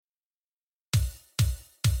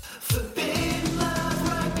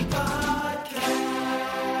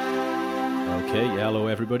Okay, hello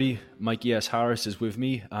everybody. Mikey S. Harris is with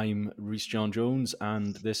me. I'm Rhys John Jones,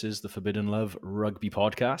 and this is the Forbidden Love Rugby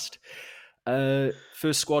Podcast.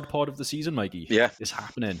 First squad pod of the season, Mikey. Yeah, it's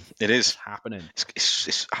happening. It is. It's happening.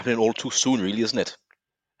 It's happening all too soon, really, isn't it?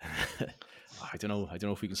 I don't know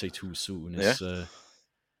if we can say too soon.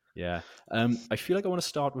 Yeah. I feel like I want to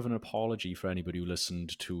start with an apology for anybody who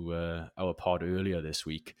listened to our pod earlier this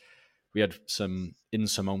week. We had some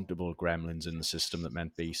insurmountable gremlins in the system that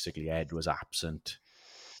meant basically Ed was absent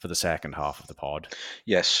for the second half of the pod.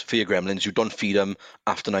 Yes, for your gremlins, you don't feed them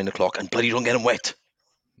after 9 o'clock and bloody don't get them wet.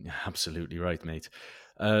 Yeah, absolutely right, mate.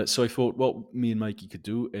 So I thought what me and Mikey could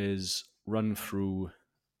do is run through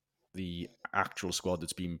the actual squad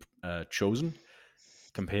that's been chosen,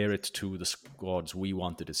 compare it to the squads we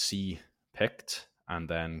wanted to see picked, and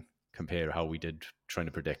then compare how we did trying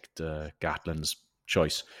to predict Gatlin's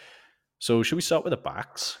choice. So should we start with the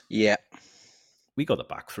backs? Yeah. We got the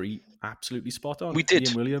back three absolutely spot on. We did.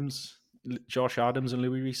 Liam Williams, Josh Adams, and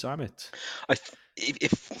Louis Rees-Zammit. I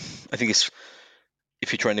think it's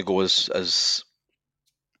if you're trying to go as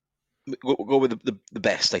go with the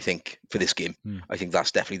best, I think, for this game. I think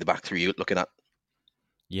that's definitely the back three you're looking at.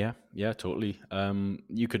 Yeah, totally.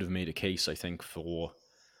 You could have made a case, I think, for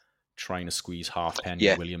trying to squeeze Halfpenny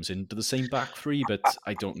and Williams into the same back three, but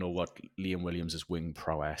I don't know what Liam Williams' wing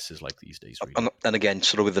prowess is like these days, really. And again,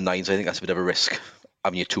 sort of with the nines, I think that's a bit of a risk,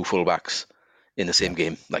 having your two fullbacks in the same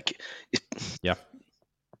game.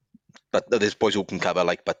 But there's boys who can cover,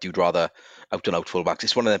 but you'd rather out-and-out fullbacks.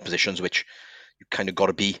 It's one of them positions which you kind of got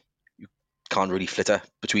to be. You can't really flitter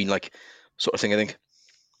between, sort of thing, I think.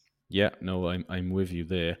 Yeah, no, I'm with you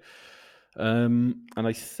there. And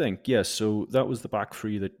I think, so that was the back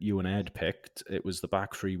three that you and Ed picked. It was the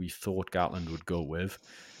back three we thought Gatland would go with.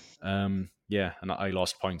 And I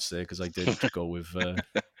lost points there because I did go with the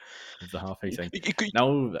halfway thing.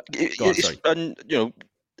 Now, go on, sorry. And,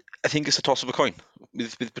 I think it's a toss of a coin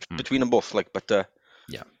between them both.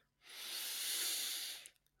 Yeah.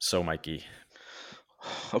 So, Mikey.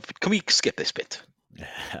 Can we skip this bit?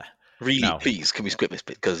 Really, please, can we skip this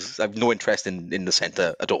bit? Because I have no interest in the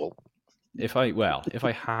centre at all. If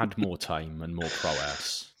I had more time and more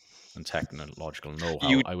prowess and technological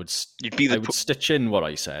know-how, I would stitch in what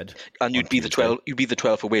I said. And you'd be the 12. You'd be the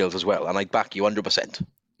 12 for Wales as well, and I'd back you 100%.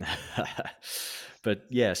 But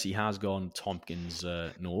yes, he has gone Tompkins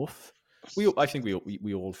North. I think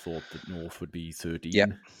we all thought that North would be 13.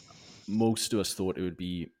 Yeah. Most of us thought it would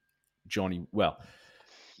be Johnny. Well,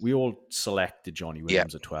 we all selected Johnny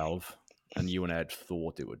Williams at 12, and you and Ed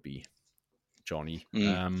thought it would be Johnny.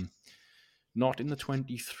 Not in the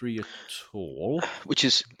 23 at all. Which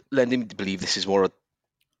is lending me to believe this is more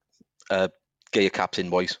a get your caps in,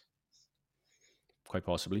 boys. Quite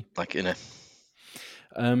possibly. I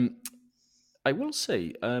will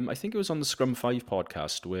say, I think it was on the Scrum 5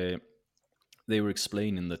 podcast where they were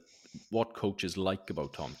explaining that what coaches like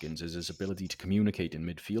about Tompkins is his ability to communicate in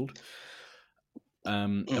midfield.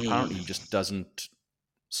 Apparently, he just doesn't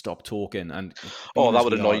stop talking. And that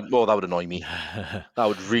would annoy me. That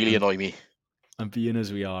would really annoy me. And being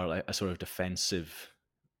as we are a sort of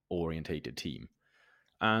defensive-orientated team,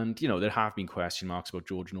 and, there have been question marks about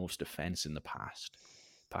George North's defence in the past,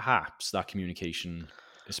 perhaps that communication,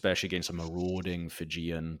 especially against a marauding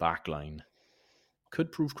Fijian backline,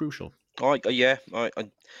 could prove crucial.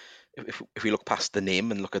 If we look past the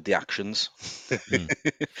name and look at the actions, then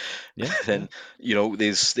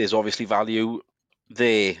there's obviously value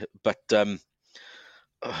there, but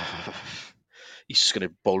he's just going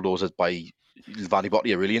to bulldoze it by Vanny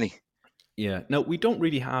Bottia, really, isn't he? Yeah. No, we don't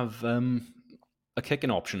really have a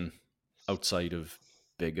kicking option outside of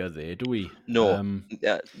Bigger there, do we? No.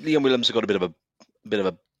 Liam Williams has got a bit of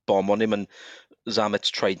a bomb on him, and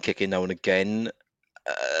Zammit's tried kicking now and again.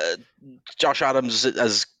 Josh Adams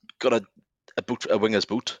has got a winger's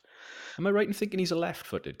boot. Am I right in thinking he's a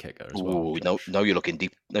left-footed kicker as well? Now you're looking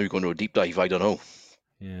deep. Now you're going to a deep dive. I don't know.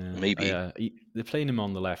 Yeah, maybe. They're playing him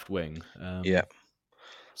on the left wing.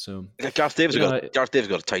 So Gareth Davis got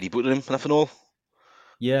a tidy boot in him, nothing all.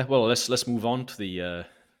 Yeah, well, let's move on to the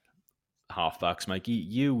halfbacks, Mikey.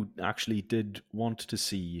 You actually did want to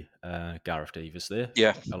see Gareth Davis there,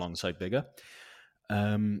 alongside Bigger,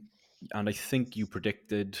 and I think you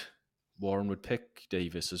predicted Warren would pick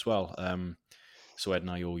Davis as well. So Ed and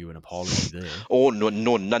I owe you an apology there. Oh no,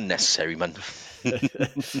 none necessary, man.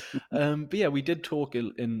 But yeah, we did talk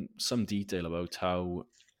in some detail about how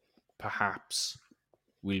perhaps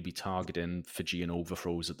we'll be targeting Fijian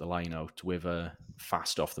overthrows at the line out with a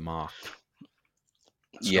fast off the mark.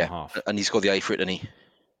 Half. And he's got the eye for it, hasn't he?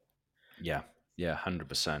 Yeah,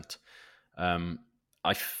 100%.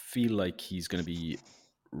 I feel like he's going to be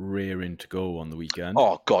raring to go on the weekend.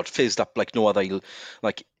 Oh God, fizzed up like no other.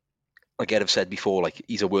 Like Ed have said before, like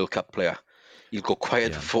he's a World Cup player. He'll go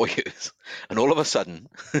quiet for 4 years, and all of a sudden,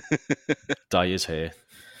 Dye his hair.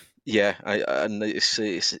 yeah, and it's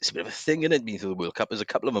a bit of a thing, isn't it? Being through the World Cup, there's a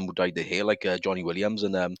couple of them who dyed their hair, like Johnny Williams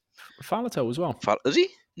and Faletau as well. Is he?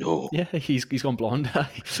 No. Yeah, he's gone blonde.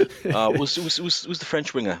 Was the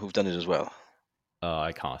French winger who've done it as well?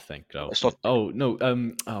 I can't think. No. It's not. Oh no.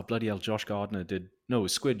 Bloody hell! Josh Gardner did. No,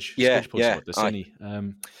 Squidge. Yeah, Squidge posted yeah. about this, didn't he?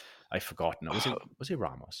 I forgot. No, was it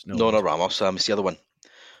Ramos? No, not Ramos. It's the other one.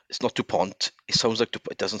 It's not Dupont. It sounds like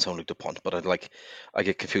it doesn't sound like Dupont, but I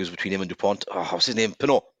get confused between him and Dupont. Oh, what's his name?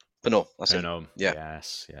 Pinot. That's it. Yeah.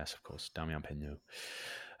 Yes, of course. Damian Pinot.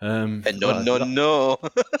 No.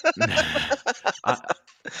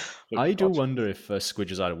 I do wonder if Squidge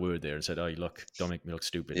has had a word there and said, "Oh, look, don't make me look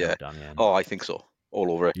stupid." Yeah. No, Damian. Oh, I think so.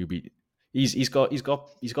 All over it. He's got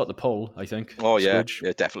the pull, I think. Oh yeah, Squidge.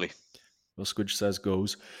 yeah, definitely. Well, Squidge says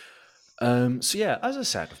goes. So yeah, as a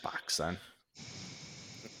set of backs, then.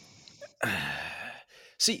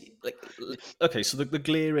 See, okay, so the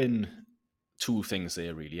glaring two things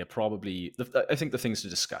there really are probably. I think the things to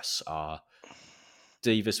discuss are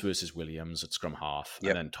Davis versus Williams at scrum half,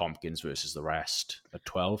 and then Tompkins versus the rest at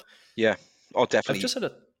 12. Yeah. Oh, definitely.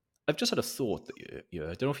 I've just had a thought that I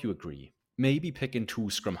don't know if you agree. Maybe picking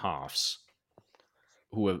two scrum halves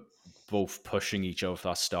who are both pushing each other for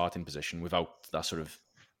that starting position without that sort of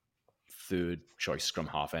third choice scrum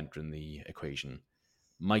half entering the equation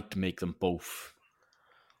might make them both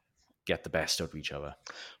get the best out of each other.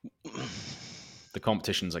 The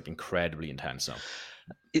competition's incredibly intense now.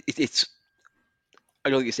 It's. I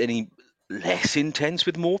don't think it's any less intense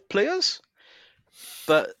with more players,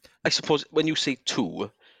 but I suppose when you say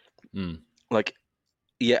two,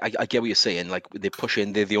 yeah, I get what you're saying. Like they push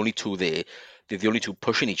in, they're the only two there. They're the only two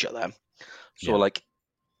pushing each other. So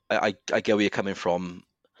I get where you're coming from.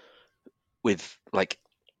 With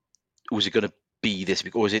was it going to be this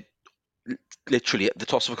week, or is it literally at the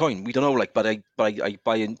toss of a coin? We don't know. But I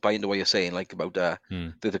buy into what you're saying, about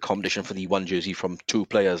the competition for the one jersey from two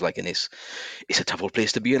players. And it's a tough old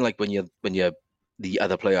place to be in. When you're the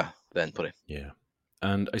other player, then put it. Yeah,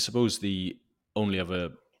 and I suppose the only other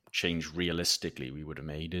change realistically we would have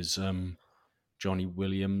made is Johnny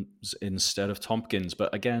Williams instead of Tompkins.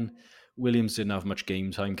 But again, Williams didn't have much game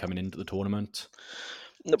time coming into the tournament.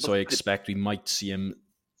 No, so I expect we might see him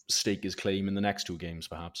stake his claim in the next two games,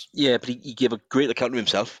 perhaps. Yeah, but he gave a great account of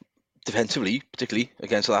himself defensively, particularly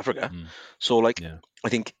against South Africa. So, I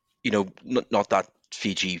think, not that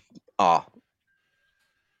Fiji are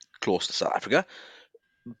close to South Africa,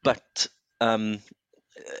 but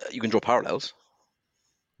you can draw parallels.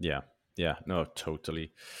 Yeah, no,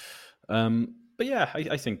 totally. But yeah,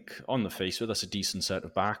 I think on the face of it, that's a decent set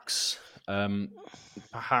of backs.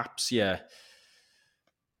 Perhaps, yeah.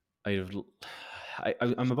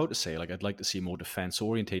 I'm about to say I'd like to see more defense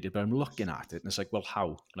orientated, but I'm looking at it and it's well,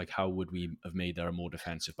 how? How would we have made there a more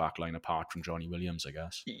defensive backline apart from Johnny Williams? I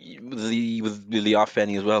guess with the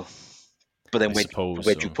Arfeni as well. But then where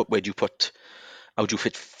do you put? How do you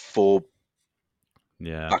fit four?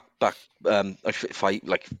 Yeah. Back. If I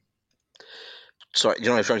sorry, you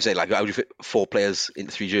know what I'm trying to say? How do you fit four players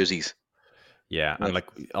into three jerseys? Yeah, and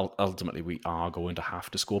ultimately we are going to have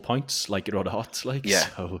to score points, like it or not. Yeah.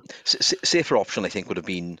 So. Safer option, I think, would have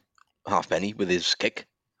been Halfpenny with his kick,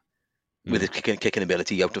 with his kicking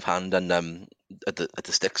ability out of hand and at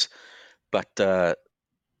the sticks. But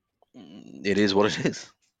it is what it is.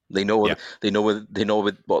 They know what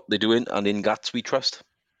they're doing, and in Gats we trust.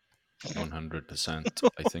 100%,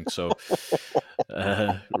 I think so.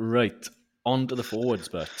 Right. On to the forwards,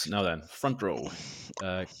 but now then, front row.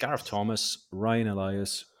 Gareth Thomas, Ryan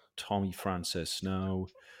Elias, Tommy Francis. Now,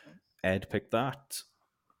 Ed picked that.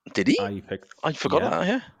 Did he? I forgot that,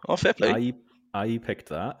 yeah. Oh, fair play. I picked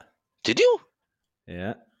that. Did you?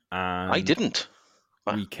 Yeah. And I didn't.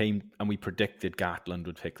 We predicted Gatland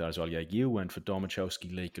would pick that as well. Yeah, you went for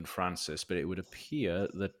Domachowski, Lake and Francis, but it would appear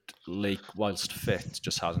that Lake, whilst fit,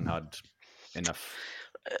 just hasn't had enough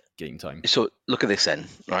game time. So, look at this then,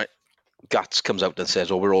 right? Gats comes out and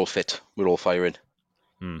says, "Oh, we're all fit. We're all firing."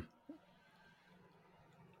 Are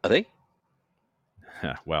they?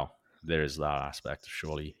 Well, there is that aspect,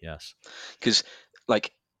 surely, yes. Because,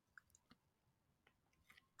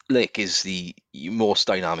 Lake is the most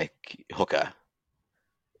dynamic hooker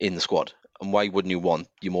in the squad, and why wouldn't you want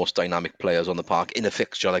your most dynamic players on the park in a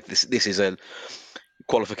fixture like this? This is a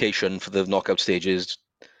qualification for the knockout stages,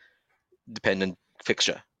 dependent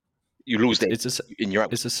fixture. You lose in your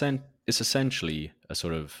out. It's essentially a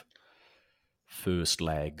sort of first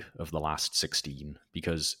leg of the last 16,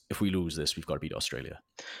 because if we lose this, we've got to beat Australia.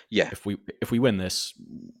 Yeah, If we win this,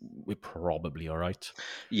 we're probably all right.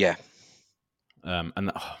 yeah.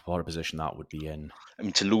 And what a position that would be in I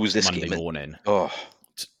mean, to lose this Monday game, morning. oh,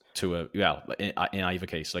 To a in either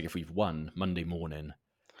case, like if we've won Monday morning,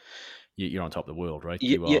 you're on top of the world, right?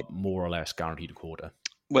 yeah, You yeah. are more or less guaranteed a quarter.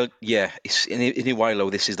 Well, yeah. It's in a while though.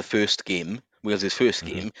 This is the first game, Wales' first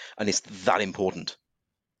Mm-hmm. game, and it's that important.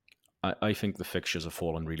 I think the fixtures have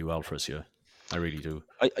fallen really well for us here. I really do.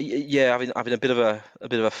 Yeah, having a bit of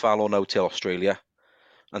a fallow now till Australia,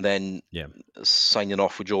 and then Yeah. signing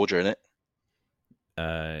off with Georgia in it.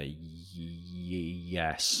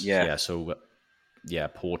 Yes. Yeah, Yeah. So yeah,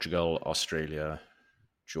 Portugal, Australia,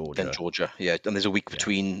 then Georgia. Georgia. Yeah, and there's a week Yeah.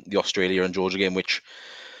 between the Australia and Georgia game, which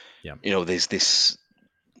Yeah. there's this.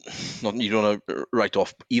 Not you don't want to write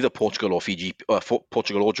off either Portugal or Fiji,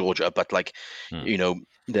 Portugal or Georgia, but like Hmm.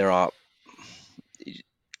 there are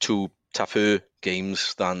two tougher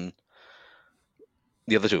games than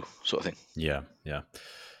the other two, sort of thing. Yeah. Yeah.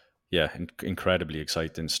 Yeah. Incredibly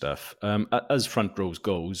exciting stuff. As front rows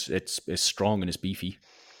goes, it's strong and it's beefy.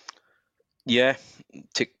 Yeah,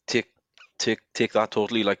 take that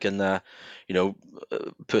totally. Like in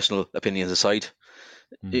personal opinions aside,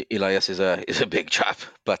 Hmm. Elias is a big chap,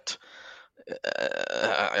 but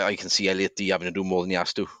I can see Elliot D having to do more than he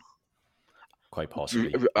has to. Quite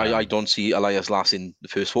possibly. I don't see Elias lasting the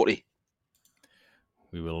first 40.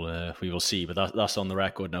 We will see, but that's on the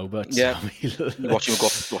record now. But Yeah, you watch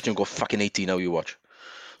him go fucking 80 now. You watch.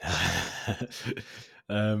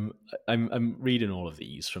 I'm reading all of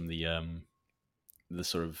these from the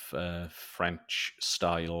sort of French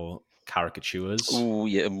style caricatures Oh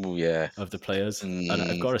yeah, ooh, yeah. of the players, and I've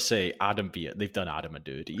Mm, got to say, they've done Adam a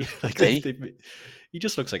dirty. Like they? he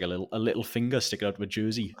just looks like a little finger sticking out of a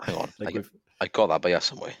jersey, Hang on, like with I got that by us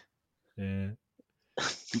somewhere. yeah.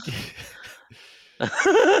 He,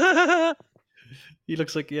 he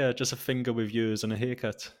looks like just a finger with ears and a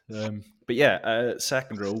haircut. But yeah,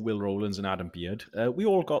 second row, Will Rowlands and Adam Beard. We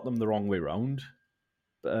all got them the wrong way round.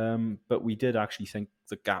 But we did actually think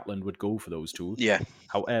that Gatland would go for those two. Yeah,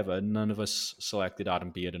 However, none of us selected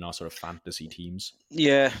Adam Beard in our sort of fantasy teams.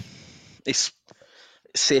 yeah. It's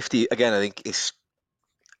safety again. I think it's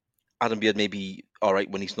Adam Beard may be all right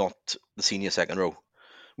when he's not the senior second row.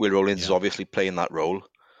 Will Rowlands is Yeah. obviously playing that role,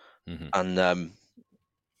 Mm-hmm. and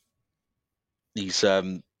he's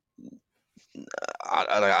Adam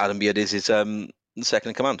Beard is his second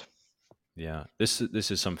in command. Yeah. This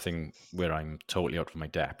is something where I'm totally out of my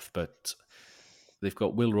depth, but they've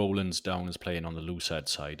got Will Rowlands down as playing on the loose head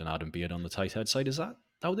side and Adam Beard on the tight head side. Is that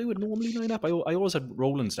how they would normally line up? I always had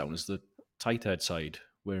Rowlands down as the tight head side,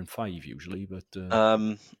 wearing 5 usually, but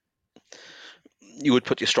You would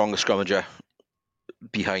put your strongest scrummager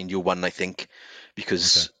behind your one, I think,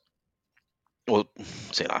 because okay. well,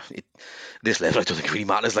 say that this level, I don't think it really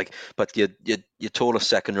matters. Like, but your tallest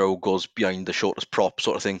second row goes behind the shortest prop,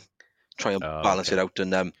 sort of thing. Try and Oh, balance okay. it out,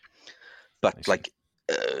 and I but see. like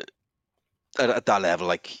at that level,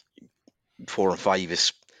 like 4 and 5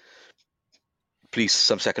 is. Please,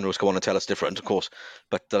 some second rows come on and tell us different, of course.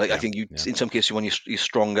 But like, I Yeah. think you, Yeah. in some cases, you want your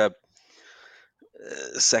stronger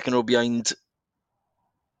second row behind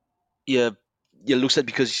your loose head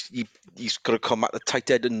because he's got to combat the tight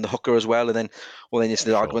head and the hooker as well, and then it's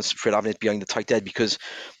the Sure. arguments for having it behind the tight head because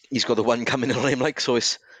he's got the one coming on him. Like so,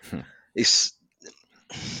 it's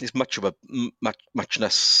much of a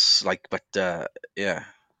muchness. Like, but yeah,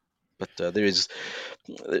 but there is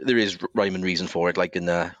rhyme and reason for it. Like in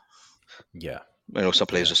Yeah. some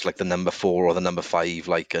players Yeah. just like the number 4 or the number 5.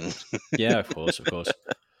 Like and Yeah, of course, of course.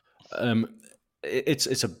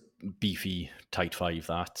 It's a beefy tight 5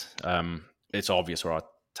 that. It's obvious what our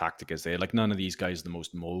tactic is there. Like none of these guys are the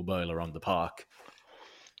most mobile around the park.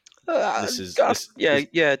 This is this yeah, is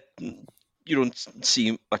yeah. You don't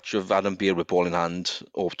see much of Adam Beard with ball in hand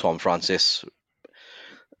or Tom Francis,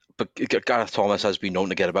 but Gareth Thomas has been known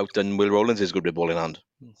to get about, and Will Rowlands is good with ball in hand.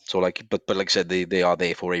 So like, but like I said, they are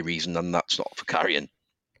there for a reason, and that's not for carrying.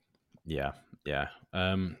 yeah, yeah.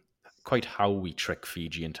 Quite how we trick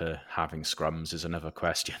Fiji into having scrums is another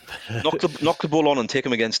question. Knock the ball on and take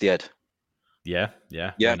him against the head. Yeah,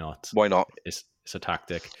 yeah. Yeah, Why not? why not? It's a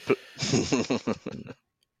tactic.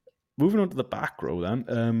 Moving on to the back row,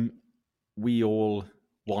 then. We all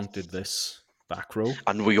wanted this back row,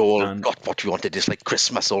 And we all and got what we wanted. It's like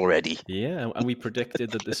Christmas already. yeah, and we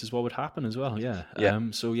predicted that this is what would happen as well. Yeah. Yeah,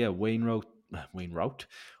 So yeah, Wainwright,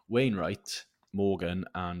 Morgan,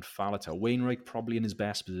 and Faletau. Wainwright probably in his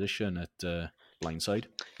best position at blindside.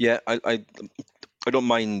 yeah. I don't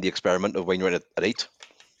mind the experiment of Wainwright at 8,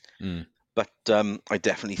 Mm. but I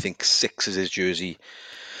definitely think 6 is his jersey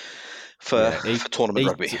for Yeah, tournament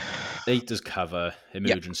rugby. eight is cover, Yeah,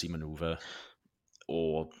 emergency maneuver,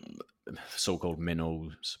 or so-called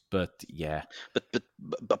minnows. But yeah,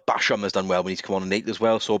 but Basham has done well when he's come on in 8 as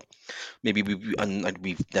well. So maybe yeah, and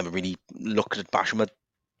we've never really looked at Basham at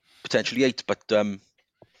potentially 8, but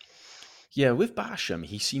yeah. With Basham,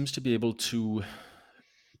 he seems to be able to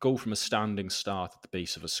go from a standing start at the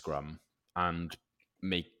base of a scrum and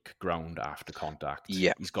make ground after contact.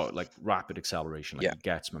 yeah, He's got like rapid acceleration, like yeah. he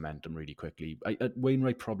gets momentum really quickly.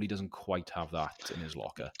 Wainwright probably doesn't quite have that in his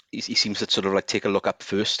locker. He seems to sort of like take a look up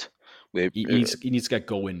first. Where He needs to get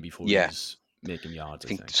going before yeah, he's making yards, I I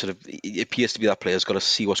think think. sort of it appears to be that player's got to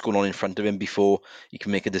see what's going on in front of him before he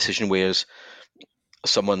can make a decision. Whereas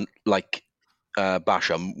someone like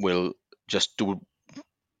Basham will just want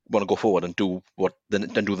to go forward and do then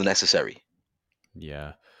do the necessary.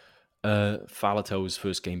 Yeah. Falatau's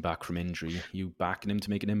first game back from injury. You backing him to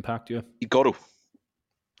make an impact, yeah? You got to.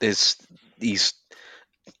 He's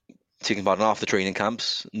taking part in half the training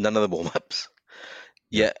camps, none of the warm ups. Yeah.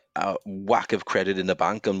 Yeah, a whack of credit in the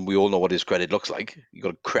bank, and we all know what his credit looks like. You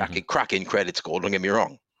got a cracking credit score. Don't get me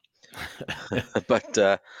wrong, but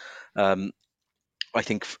I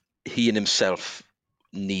think he in himself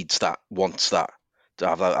wants that to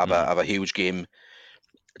have a huge game,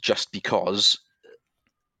 just because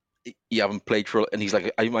you haven't played for, and he's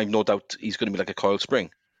like, I've no doubt he's going to be like a coiled spring.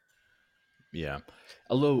 Yeah.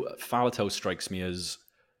 Although Falatau strikes me as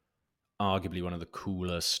arguably one of the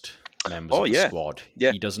coolest members Oh of the yeah, squad.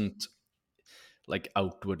 yeah. He doesn't like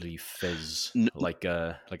outwardly fizz N- like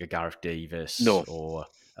a Gareth Davis no, or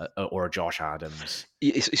a Josh Adams.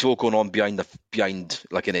 it's all going on behind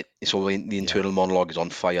like in it. It's all in the Yeah. internal monologue is on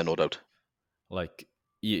fire, no doubt. Like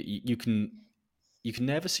you can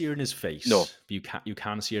never see her in his No, face, but you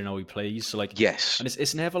can see her in how he plays. So like, yes, and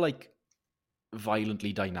it's never like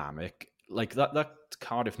violently dynamic. Like that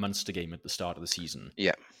Cardiff Munster game at the start of the season,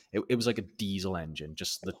 yeah, it was like a diesel engine,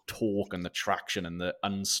 just the torque and the traction and the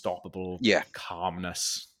unstoppable yeah,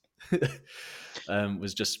 calmness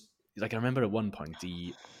was just like, I remember at one point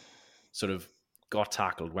he sort of got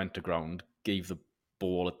tackled, went to ground, gave the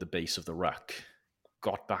ball at the base of the ruck,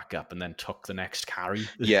 got back up, and then took the next carry.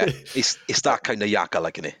 yeah. It's that kind of yakka,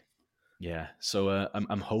 like in it. Yeah, so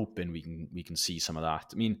I'm hoping we can see some of that.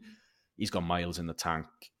 I mean, he's got miles in the tank.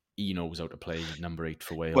 He knows how to play number 8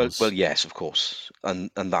 for Well, Wales. yes, of course,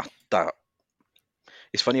 and that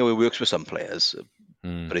it's funny how it works with some players,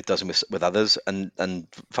 Mm, but it doesn't with others. And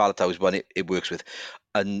Faletau is one it works with,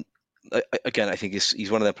 and again, I think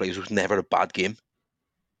he's one of them players who's never a bad game.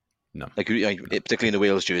 no, Like no, particularly in the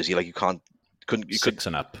Wales jersey, like you could 6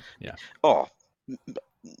 and up. Yeah. oh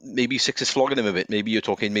maybe 6 is flogging him a bit. Maybe you're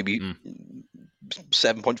talking maybe Mm,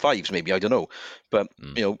 7.5s, maybe I don't know. But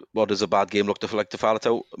mm. what does a bad game look like to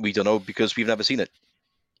Faletau? We don't know because we've never seen it.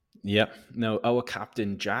 Yeah. Now our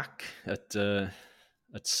captain Jack at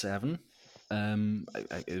 7.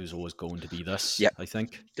 It was always going to be this, Yeah, I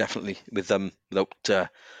think. definitely with without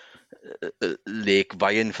Lake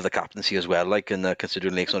vying for the captaincy as well. Like, and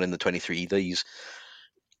considering Lake's not in the 23 either, he's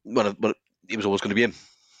it was always going to be him.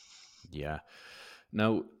 Yeah.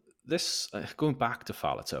 Now this going back to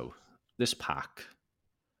Falato, this pack.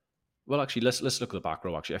 Well, actually, let's look at the back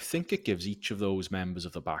row. Actually, I think it gives each of those members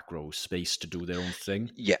of the back row space to do their own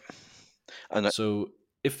thing. Yeah, and So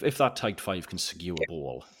if that tight 5 can secure a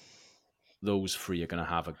ball, those 3 are going to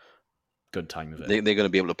have a good time of it. they're going to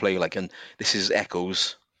be able to play like, and this is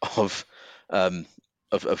echoes of um,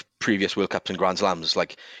 of previous World Cups and Grand Slams.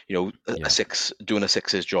 Like, a Yeah. 6 doing a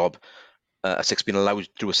 6's job, a 6 being allowed to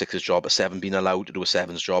do a 6's job, a 7 being allowed to do a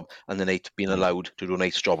 7's job, and an 8 being allowed to do an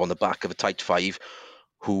 8's job on the back of a tight 5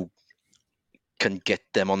 who can get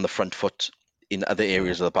them on the front foot in other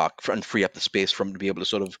areas of the park and free up the space for them to be able to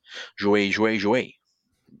sort of jouer.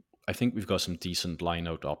 I think we've got some decent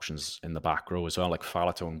line-out options in the back row as well. Like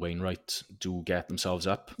Falato and Wainwright do get themselves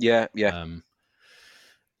up. Yeah. Um,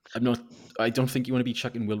 I don't think you want to be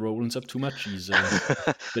chucking Will Rowlands up too much. He's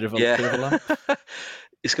a bit of a Yeah. bit of a lump.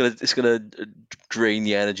 It's gonna drain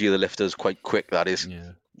the energy of the lifters quite quick. That is,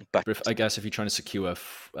 Yeah. but But I guess if you're trying to secure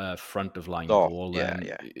a front of line oh ball, yeah,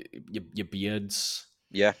 then yeah, your beards,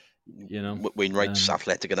 yeah. you know, Wainwright's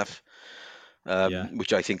athletic enough, yeah,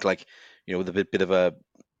 which I think, like, with a bit of a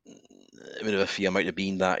fear might have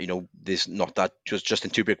been that there's not that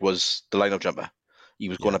Justin Tubrick was the line-up jumper. He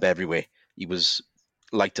was going yeah. up everywhere. He was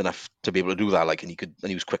light enough to be able to do that, like, and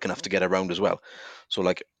he was quick enough to get around as well. So,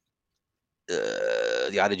 like,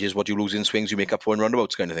 the adage is, what you lose in swings, you make up for in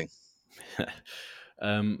roundabouts, kind of thing.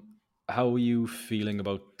 How are you feeling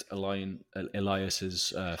about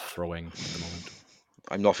Elias's throwing at the moment?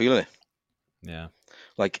 I'm not feeling it. Yeah.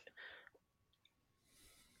 Like,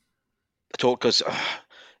 because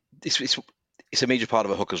it's a major part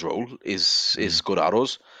of a hooker's role is good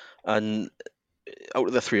arrows, and out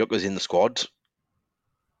of the three hookers in the squad,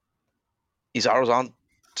 his arrows aren't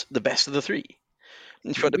the best of the three.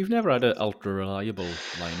 We've never had an ultra reliable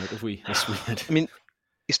lineout, have we? It's weird. I mean,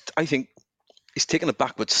 I think it's taken a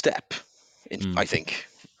backward step. I think,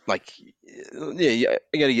 like, yeah,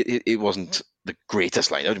 it wasn't the greatest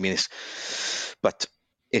lineout. I mean, but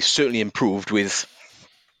it's certainly improved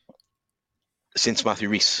since Matthew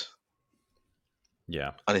Rees.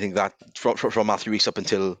 Yeah. And I think that from Matthew Rees up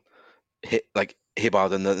until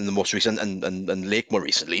Hibbard and the most recent and Lake more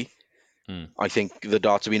recently, I think the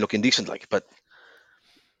darts have been looking decent. But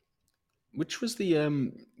which was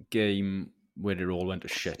the game where it all went to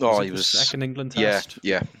shit? Oh, Was it he the was. second England Yeah, test?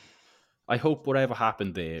 yeah. I hope whatever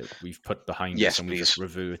happened there, we've put behind us Yes, and we've please. just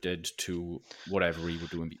reverted to whatever we were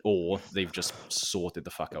doing, or they've just sorted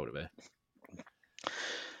the fuck out of it.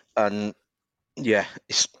 And yeah,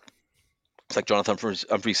 it's like Jonathan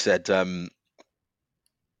Humphrey said, tried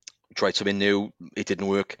something new, it didn't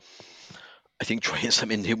work. I think trying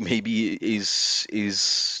something new maybe is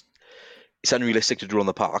it's unrealistic to do on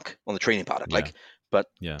the training paddock, Yeah. but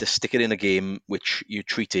Yeah. to stick it in a game which you're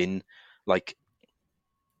treating like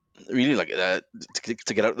really like to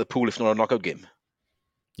get out of the pool if not a knockout game.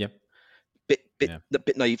 Yep.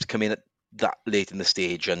 Bit naive to come in at that late in the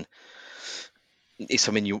stage, and it's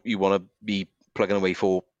something you want to be plugging away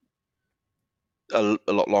for a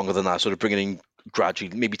lot longer than that. Sort of bringing in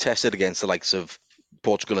gradually, maybe test it against the likes of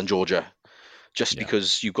Portugal and Georgia, just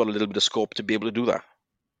because you've got a little bit of scope to be able to do that.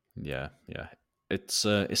 Yeah, yeah. It's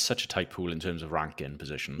such a tight pool in terms of ranking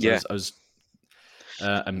positions. Yeah.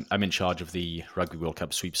 I'm in charge of the Rugby World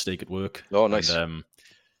Cup sweepstake at work. Oh, nice. And,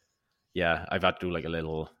 yeah, I've had to do like a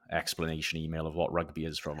little explanation email of what rugby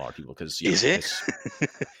is for a lot of people because is it?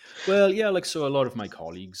 Well, yeah, like so a lot of my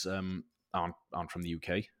colleagues aren't from the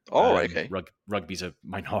UK. Oh, right, okay. Rugby's a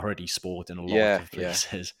minority sport in a lot of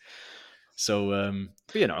places. So,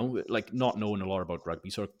 but, like not knowing a lot about rugby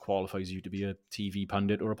sort of qualifies you to be a TV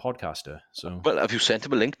pundit or a podcaster. So, well, have you sent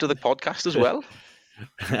him a link to the podcast as well?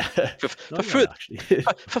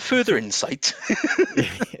 for further insight.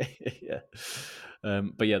 Yeah.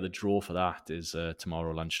 But yeah, the draw for that is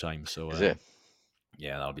tomorrow lunchtime. So, is it?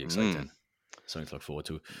 Yeah, that'll be exciting. Something to look forward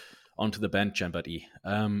to. Onto the bench, buddy.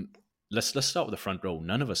 Let's start with the front row.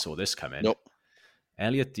 None of us saw this come in. Nope.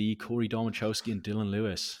 Elliot D, Corey Domachowski, and Dylan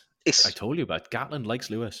Lewis. I told you about Gatland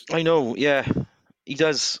likes Lewis. I know, yeah, he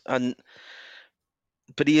does,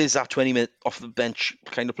 but he is that 20-minute off the bench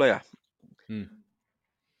kind of player.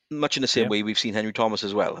 Much in the same way we've seen Henry Thomas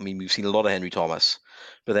as well. I mean, we've seen a lot of Henry Thomas,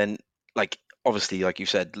 but then, like, obviously, like you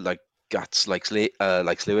said, like Gats likes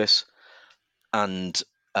Lewis, and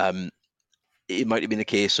it might have been a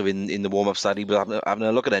case of in the warm-up that he was having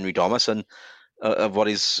a look at Henry Thomas and of what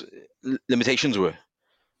his limitations were.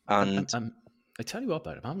 And I tell you what,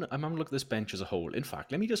 about I'm going to look at this bench as a whole. In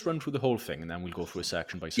fact, let me just run through the whole thing and then we'll go through a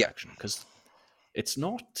section by section because it's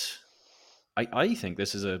not. I think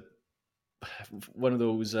this is one of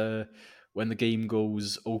those when the game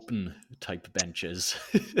goes open type benches.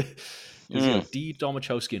 Because D,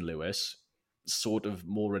 Domachowski, and Lewis sort of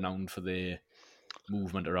more renowned for their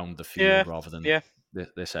movement around the field rather than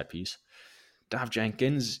their set piece. Dav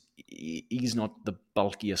Jenkins, he's not the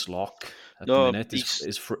bulkiest lock at the minute.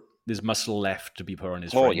 There's muscle left to be put on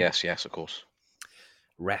his frame. Oh, yes, of course.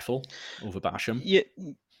 Reffel over Basham. Yeah.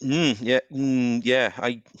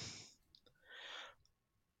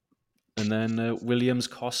 And then Williams,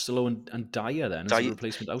 Costello, and Dyer then as a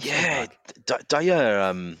replacement outside back.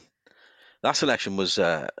 Dyer, that selection was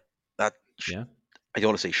I don't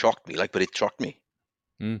want to say shocked me, but it shocked me.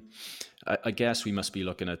 I guess we must be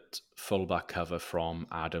looking at fullback cover from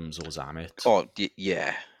Adams or Zammit. Oh,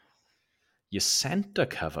 yeah. Your centre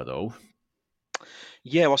cover, though?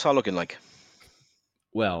 Yeah, what's that looking like?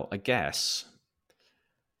 Well, I guess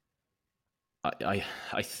I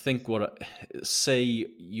think say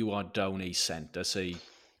you are down a centre, say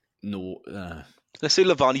no. Let's say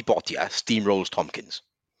Lavani Bottia steamrolls Tompkins,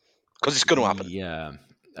 because it's going to happen. Yeah,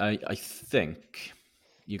 I think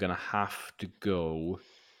you're going to have to go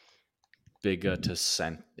bigger to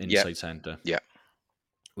inside centre. Yeah,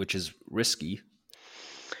 which is risky.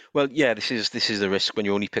 Well, yeah, this is the risk when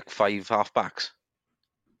you only pick 5 halfbacks.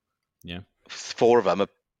 Yeah, 4 of them,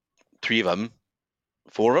 3 of them.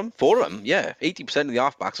 4 of them, yeah. 80% of the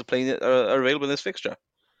halfbacks are available in this fixture.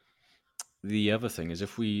 The other thing is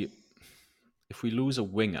if we lose a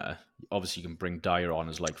winger, obviously you can bring Dyer on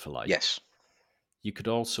as like for like. Yes. You could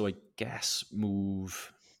also, I guess,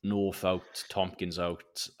 move North out, Tompkins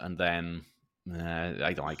out, and then Nah,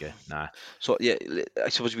 I don't like it. Nah. So yeah, I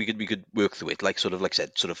suppose we could work through it. Like sort of like I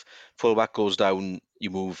said, sort of fullback goes down, you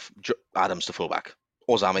move Adams to fullback,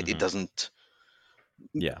 or Zamet. It Hmm. doesn't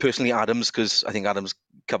Yeah. personally Adams, because I think Adams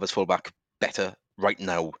covers fullback better right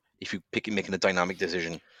now. If you pick making a dynamic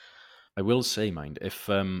decision, I will say, mind, if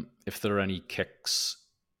there are any kicks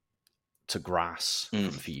to grass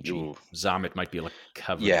from Fiji, ooh, Zamet might be able to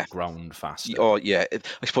cover the yeah, ground faster. or yeah,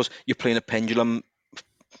 I suppose you're playing a pendulum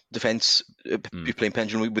defense. Mm, You're playing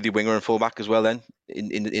pendulum with your winger and fullback as well. Then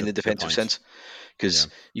in the good defensive point. sense, Yeah. because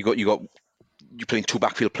you're playing two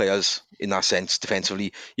backfield players in that sense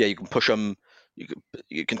defensively. Yeah, you can push them.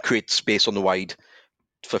 You can create space on the wide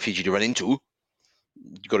for Fiji to run into.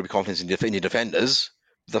 You've got to be confident in your defenders.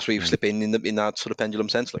 That's where you Mm, slip in that sort of pendulum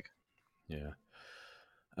sense. Like, yeah.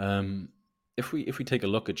 Um, if we take a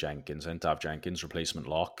look at Jenkins and Dav Jenkins replacement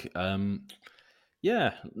lock,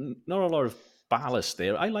 yeah, not a lot of ballast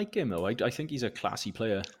there. I like him though. I think he's a classy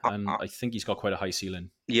player, and I think he's got quite a high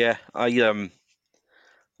ceiling. yeah, I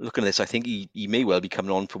looking at this, I think he may well be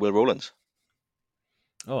coming on for Will Rowlands,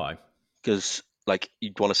 Oh, I. because like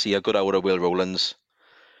you'd want to see a good hour of Will Rowlands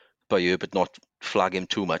by you, but not flag him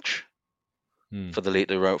too much Hmm. for the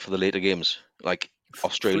later games, like Three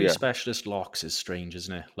Australia. specialist locks is strange,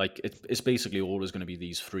 isn't it? Like it's basically always going to be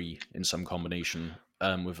these three in some combination,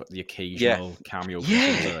 with the Yeah, occasional cameo from yeah,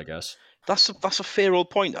 Shinza, I guess. that's a fair old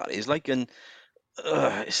point. That is like, and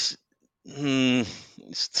it's,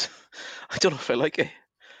 it's, I don't know if I like it.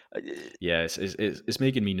 Yeah, it's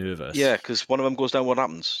making me nervous. Yeah, because one of them goes down. What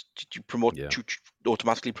happens? Did you Yeah,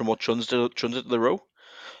 automatically promote Chunza to the row?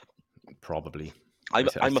 probably. I'm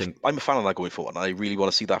I I'm a think. I'm a fan of that going forward, and I really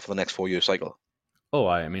want to see that for the next 4 year cycle. Oh,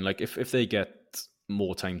 I mean, like if they get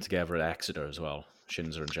more time together at Exeter as well,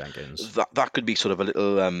 Shinza and Jenkins. That could be sort of a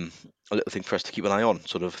little thing for us to keep an eye on,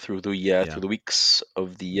 sort of Yeah, through the weeks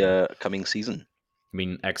of the yeah. coming season. I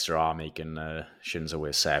mean, Exeter are making Shinza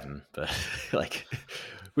wear 7, but like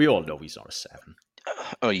we all know he's not a 7.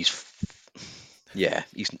 Oh, yeah,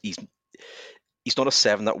 he's not a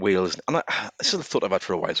 7 that Wales, and I sort of thought about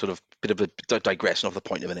for a while, sort of bit of a digression of the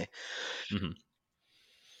point of it. Hmm.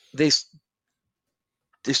 There's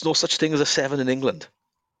there's no such thing as a 7 in England.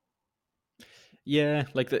 Yeah,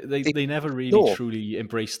 like They, they never really no, truly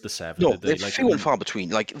embraced the 7, no, did they're they? Like, I few and mean, far between.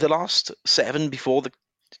 Like the last 7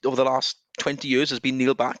 over the last 20 years has been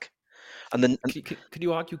Neil back, and then could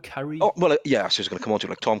you argue oh Curry? well, yeah. So I was going to come on to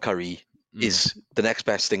like Tom Curry Mm. is the next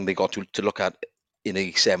best thing they got to look at in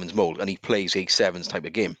a sevens mold, and he plays a sevens type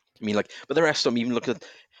of game. I mean, like, but the rest of them, even look at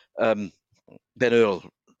um, Ben Earl,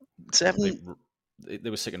 Well, seven. they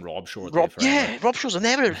were sticking Rob short there forever. Rob Shaw's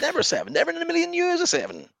never a 7, never in a million years a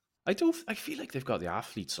 7. I feel like they've got the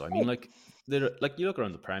athletes. So I mean, like they're like you look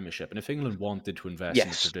around the Premiership, and if England wanted to invest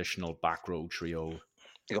in a Yes, traditional back row trio,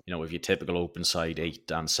 they got, with your typical open side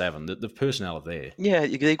 8 and 7, the personnel are there. yeah,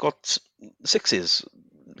 they've got sixes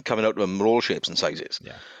coming out of them, all shapes and sizes.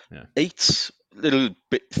 Yeah, yeah, Eight's a little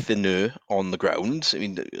bit thinner on the ground. I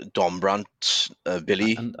mean, Dombrandt,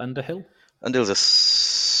 Billy, and the Hill. and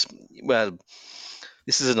there's well,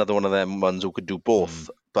 this is another one of them ones who could do Mm, both.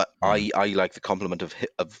 But mm, I like the compliment of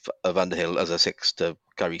Underhill as a 6 to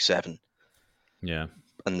Gary 7, yeah,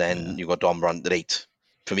 and yeah, then you got Dombrandt at 8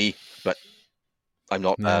 for me. But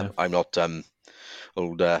yeah. I'm not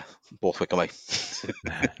old Borthwick, am I?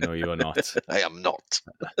 No, you are not, I am not.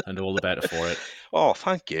 and all the better for it. Oh,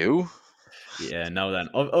 thank you. Yeah. Now then,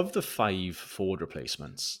 of the 5 forward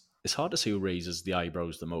replacements, it's hard to say who raises the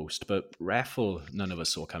eyebrows the most, but Raffle, none of us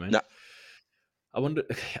saw coming. No, I wonder,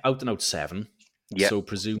 out and out 7. yeah, So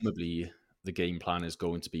presumably the game plan is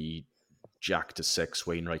going to be Jack to 6,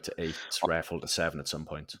 Wainwright to 8, Raffle to 7 at some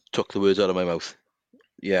point. took the words out of my mouth.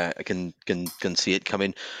 Yeah, I can see it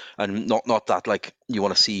coming, and not that like you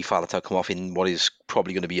want to see Faletau come off in what is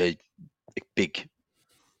probably going to be a big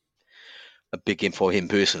a big game for him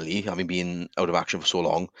personally, having been out of action for so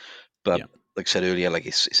long. But Yeah, like I said earlier, like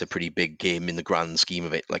it's a pretty big game in the grand scheme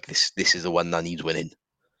of it. Like this is the one that needs winning.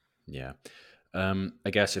 yeah. I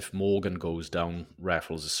guess if Morgan goes down,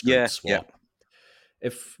 Raffle's a straight Yeah, yeah, swap.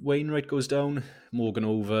 If Wainwright goes down, Morgan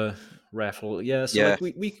over, Raffle. Yeah, so yeah, like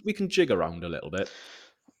we can jig around a little bit.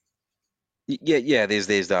 yeah. There's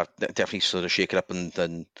that definitely sort of shake it up and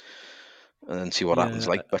see what happens. Yeah,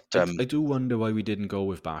 Like, but I do wonder why we didn't go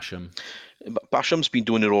with Basham. Basham's been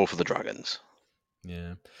doing it all for the Dragons.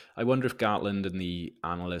 Yeah. I wonder if Gatland and the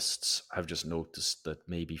analysts have just noticed that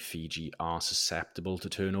maybe Fiji are susceptible to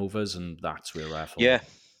turnovers, and that's where Raffle Yeah,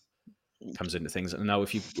 comes into things. And now,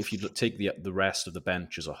 if you take the rest of the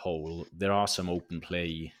bench as a whole, there are some open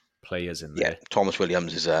players in yeah. there. Thomas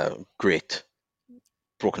Williams is a great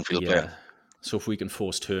broken field player. Yeah, So if we can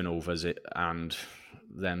force turnovers and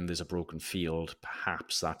then there's a broken field,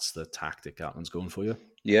 perhaps that's the tactic Gatland's going for you.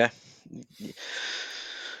 Yeah,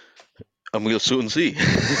 and we'll soon see.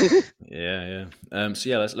 Yeah. So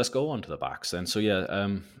yeah, let's go on to the backs then. So yeah,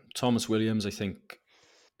 Thomas Williams, I think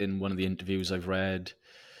in one of the interviews I've read,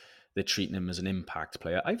 they're treating him as an impact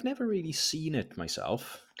player. I've never really seen it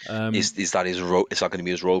myself. Is that his role? Is that going to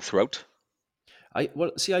be his role throughout? I've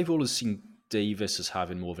always seen Davis as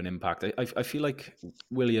having more of an impact. I feel like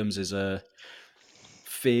Williams is a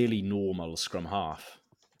fairly normal scrum half.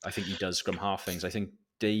 I think he does scrum half things. I think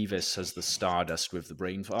Davis has the stardust with the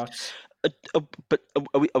brain farts. But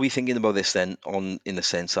are we thinking about this then in the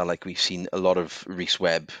sense that like we've seen a lot of Reece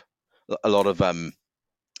Webb, a lot of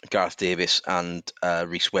Gareth Davis and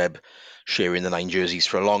Reece Webb sharing the 9 jerseys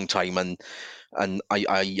for a long time, and I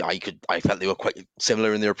felt they were quite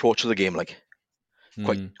similar in their approach to the game, like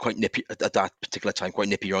quite nippy at that particular time, quite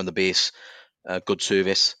nippy around the base, good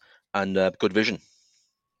service and good vision.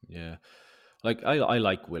 Yeah, like I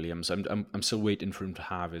like Williams. I'm still waiting for him to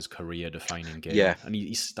have his career defining Yeah, game, and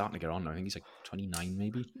he's starting to get on. I think he's like 29,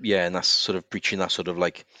 maybe. yeah, and that's sort of breaching that sort of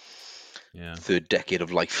like Yeah, third decade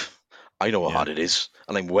of life. I know how yeah, hard it is,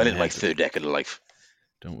 and I'm well in yeah. my third decade of life.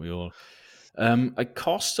 Don't we all?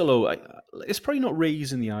 Costello, it's probably not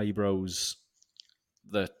raising the eyebrows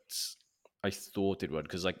that I thought it would,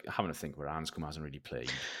 because like having to think where Anscombe hasn't really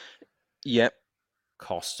played. Yeah,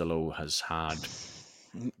 Costello has had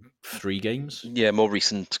 3 games. yeah, more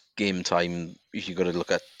recent game time. You got to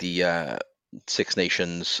look at the Six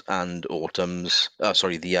Nations and Autumn's.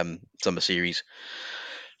 Sorry, the Summer Series.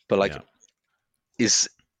 But like, Yeah, is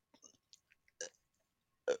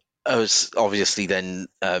as obviously then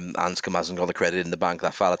Anscombe hasn't got the credit in the bank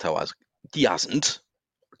that Falatau has. He hasn't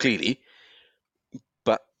clearly,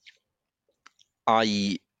 but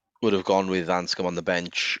I would have gone with Anscombe on the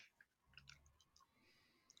bench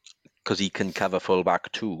because he can cover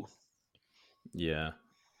fullback too. yeah.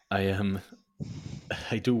 I am.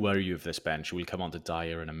 I do worry you with this bench. We'll come on to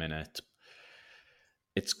Dyer in a minute.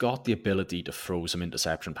 It's got the ability to throw some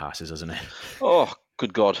interception passes, hasn't it? Oh,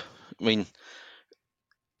 good God! I mean,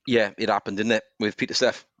 yeah, it happened, didn't it, with Peter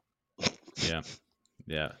Steph? Yeah,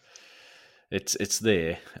 yeah. It's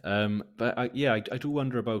there. But I do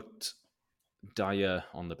wonder about Dyer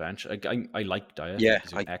on the bench. I like Dyer. I Yeah, think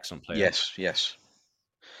he's an excellent player. yes,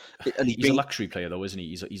 and he He's a bring luxury player, though, isn't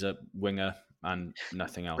he? He's a winger and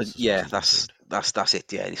nothing else, as far as yeah, I'm that's concerned. that's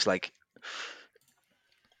it. Yeah, it's like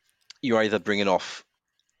you're either bringing off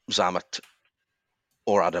Zamet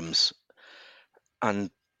or Adams,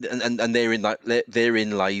 and therein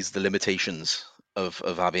lies the limitations of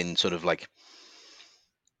having sort of like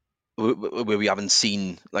where we haven't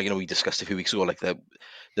seen, like, we discussed a few weeks ago, like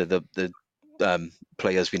the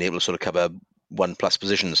players being able to sort of cover 1+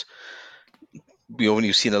 positions. We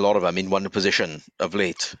only seen a lot of them in one position of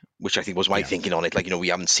late, which I think was my Yeah. thinking on it. Like, we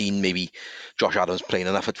haven't seen maybe Josh Adams playing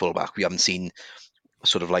enough at fullback. We haven't seen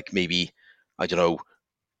sort of like maybe, I don't know,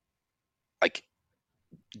 like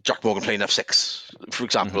Jack Morgan playing enough 6, for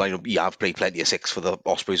example. Hmm. I know you have played plenty of 6 for the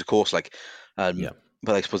Ospreys, of course. Like, Yeah.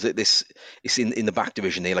 but I suppose that this is in the back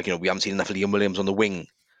division there. Like, we haven't seen enough of Liam Williams on the wing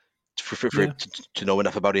for Yeah. it to know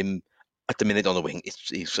enough about him at the minute on the wing.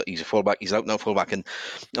 He's a fullback. He's out now fullback, and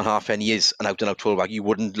a half end he is an out and out fullback. You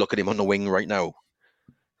wouldn't look at him on the wing right now.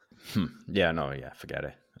 Yeah. No. Yeah. Forget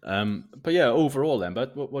it. But yeah, overall, then.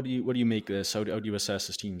 But what do you make this? How do you assess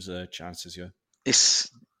this team's chances here? It's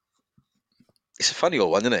it's a funny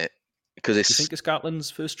old one, isn't it? Because Do you think it's Gatland's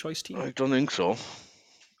first choice team? I don't think so.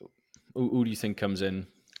 Who do you think comes in?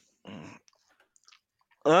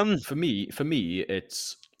 Um, For me,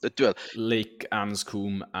 it's well, Lake,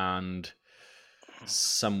 Anscombe, and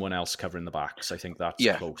someone else covering the backs. I think that's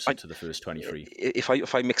yeah. closer to the first 23. If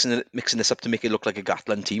I mixing this up to make it look like a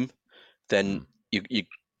Gatland team, then Mm. you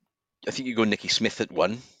I think you go Nicky Smith at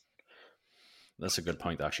 1. That's a good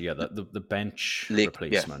point, actually. Yeah, the bench Lake, yeah,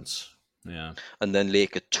 replacements. Yeah. and then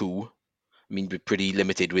Lake at 2. I mean, we're pretty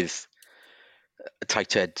limited with a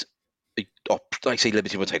tight head. I say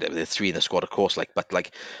limited with tight head. There's 3 in the squad, of course. Like, but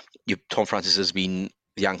like, Tom Francis has been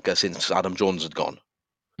the anchor since Adam Jones had gone.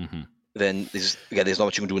 Hmm. Then there's not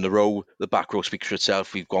much you can do in the row. The back row speaks for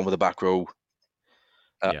itself. We've gone with the back row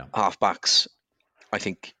Yeah. half backs. I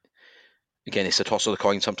think again it's a toss of the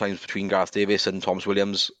coin sometimes between Gareth Davis and Thomas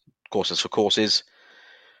Williams. Courses for courses.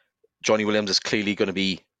 Johnny Williams is clearly going to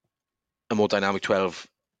be a more dynamic 12.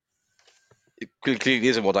 It clearly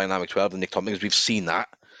is a more dynamic 12 than Nick Tompkins. We've seen that.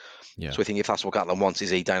 Yeah. So I think if that's what Gatland wants,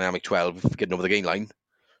 is a dynamic 12 getting over the gain line.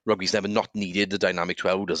 Rugby's never not needed the dynamic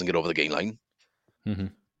 12 who doesn't get over the gain line. Hmm.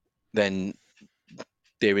 Then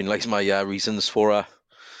therein lies my reasons for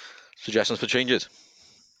Suggestions for changes?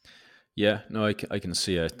 Yeah, no, I can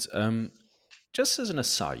see it. Just as an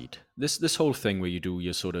aside, this whole thing where you do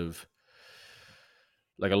your sort of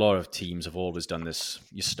like a lot of teams have always done this.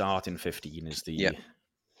 You start in 15 is Yeah. the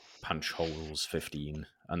punch holes 15,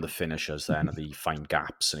 and the finishers then are the find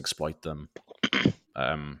gaps and exploit them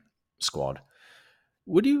squad.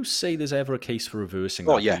 Would you say there's ever a case for reversing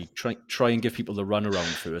Oh that, where yeah. you try and give people the run around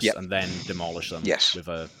first Yeah. and then demolish them Yes. with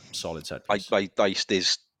a solid set I, piece? I, I,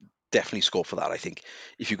 there's definitely scope for that. I think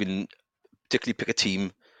if you can particularly pick a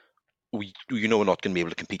team you know we're not going to be able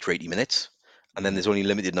to compete for 80 minutes, and then Mm-hmm. there's only a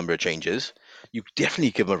limited number of changes, you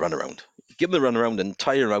definitely give them a run around. Give them a run around and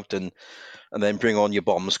tire out, and then bring on your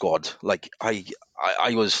bomb squad. Like I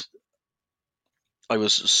was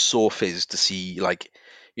so fizzed to see, like,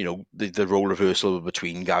 the role reversal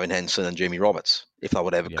between Gavin Henson and Jamie Roberts, if that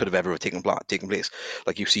would ever Yeah. could have ever taken place.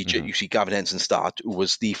 Like Mm-hmm. you see Gavin Henson start, who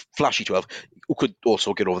was the flashy 12, who could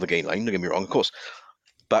also get over the gain line. Don't get me wrong, of course,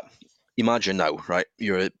 but imagine now, right?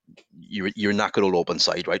 You're knackered all open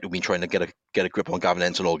side, right? Who've been trying to get a grip on Gavin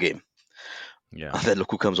Henson all game, Yeah. and then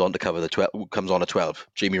look who comes on to cover the 12. Who comes on at 12?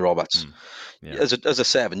 Jamie Roberts. Mm. Yeah. As a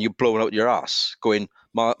 7, you're blowing out your ass, going,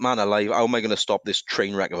 man alive, how am I going to stop this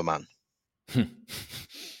train wreck of a man?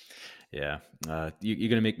 Yeah. You're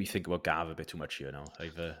going to make me think about Gav a bit too much here now.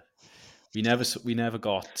 We never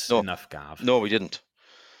got No, enough Gav. no, we didn't.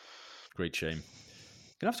 Great shame.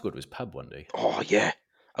 Gonna have to go to his pub one day. Oh yeah,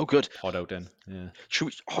 oh good. Pod out in. Should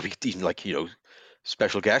we? Oh, we even, like,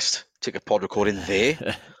 special guest, take a pod recording there.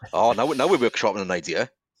 Yeah. Oh, now we're workshopping an idea.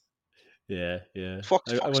 Yeah. Yeah.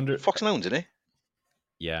 Fox, I Fox, wonder. Fox and Hounds, isn't it?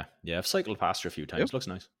 Yeah. Yeah. I've cycled past her a few Yep. times. Looks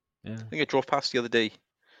nice. Yeah. I think I drove past the other day.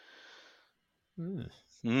 Mm,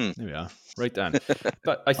 Hmm. there we are. Right then.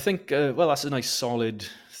 But I think, well, that's a nice solid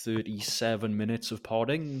 37 minutes of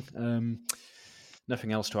podding.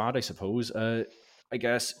 Nothing else to add, I suppose. I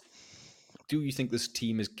guess, do you think this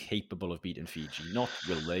team is capable of beating Fiji? Not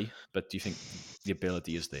will they, but do you think the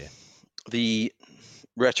ability is there? The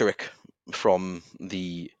rhetoric from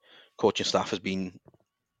the coaching staff has been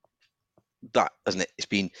that, hasn't it? It's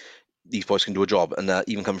been, these boys can do a job, and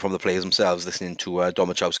even coming from the players themselves. Listening to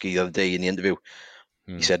Domachowski the other day in the interview,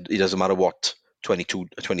 he Hmm. said it doesn't matter what 22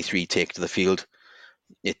 or 23 take to the field.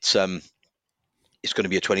 It's going to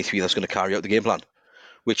be a 23 that's going to carry out the game plan.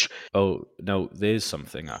 Which, Oh, no, there's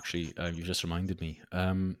something actually. You just reminded me.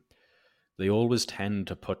 They always tend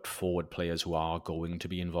to put forward players who are going to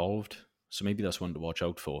be involved. So maybe that's one to watch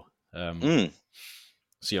out for. mm,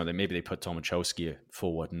 So, maybe they put Tomachowski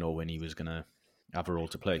forward knowing he was going to have a role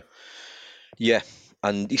to play. yeah,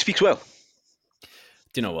 and he speaks well.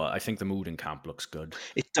 Do you know what? I think the mood in camp looks good.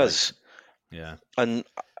 It Like, does, yeah. and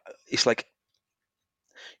it's like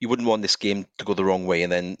you wouldn't want this game to go the wrong way,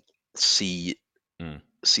 and then see Mm,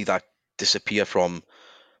 that disappear from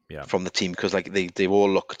yeah. the team, because like they all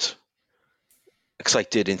looked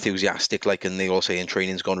excited, enthusiastic, like, and they all say in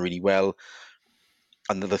training's gone really well,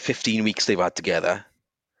 and the 15 weeks they've had together.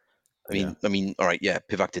 Yeah. I mean, all right, yeah,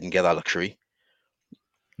 Pivac didn't get that luxury,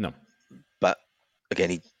 No. but again,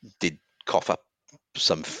 he did cough up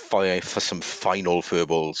some fire for some final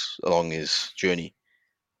furballs along his journey.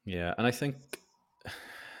 Yeah. And I think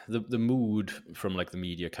the mood from like the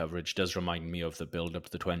media coverage does remind me of the build up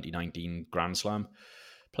to the 2019 Grand Slam.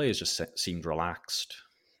 Players just seemed relaxed,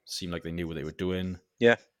 seemed like they knew what they were doing,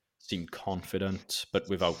 Yeah, seemed confident, but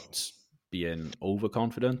without being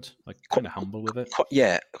overconfident, like kind of humble with it.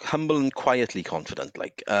 yeah, humble and quietly confident,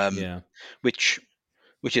 like, Yeah. which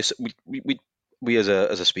is we as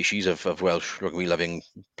a species of Welsh rugby loving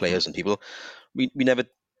Hmm. players and people, we never,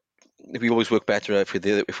 we always work better if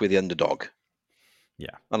we're the underdog.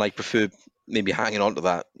 Yeah. And I prefer maybe hanging on to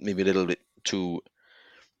that maybe a little bit too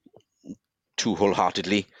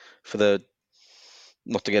wholeheartedly, for the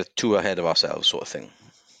not to get too ahead of ourselves, sort of thing.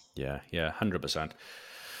 Yeah. Yeah. 100%.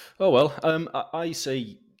 Oh, well, I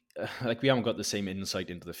say, like, we haven't got the same insight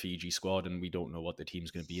into the Fiji squad, and we don't know what the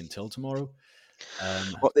team's going to be until tomorrow.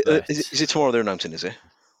 Well, But is it tomorrow they're announcing? Is it?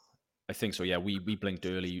 I think so. Yeah, we blinked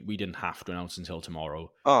early. We didn't have to announce until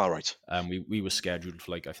tomorrow. Ah, right. We were scheduled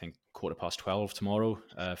for, like, I think 12:15 tomorrow.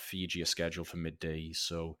 Fiji are scheduled for midday,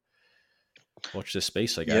 so watch this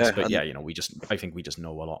space, I guess. Yeah, But and yeah, I think we just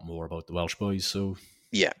know a lot more about the Welsh boys. So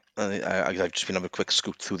yeah, I've just been having a quick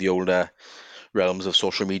scoot through the old realms of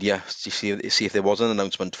social media to see if there was an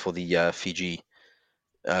announcement for the Fiji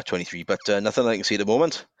 23, but nothing I can see at the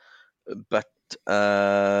moment. But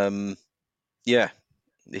yeah,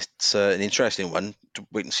 it's an interesting one to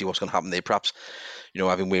wait and see what's going to happen there. Perhaps,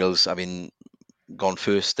 having Wales having gone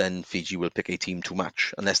first, then Fiji will pick a team to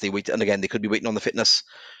match, unless they wait. And again, they could be waiting on the fitness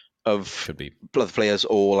of Could be. other players,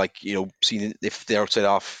 or like seeing if the outside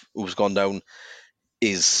half who's gone down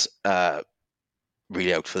is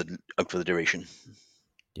really out for the duration.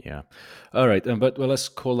 Yeah. All right. But let's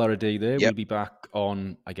call that a day there. Yep. We'll be back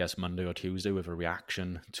on, I guess, Monday or Tuesday with a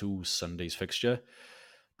reaction to Sunday's fixture.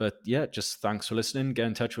 But yeah, just thanks for listening. Get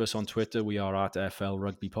in touch with us on Twitter. We are at FL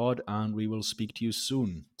Rugby Pod, and we will speak to you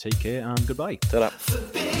soon. Take care and goodbye. Ta-da.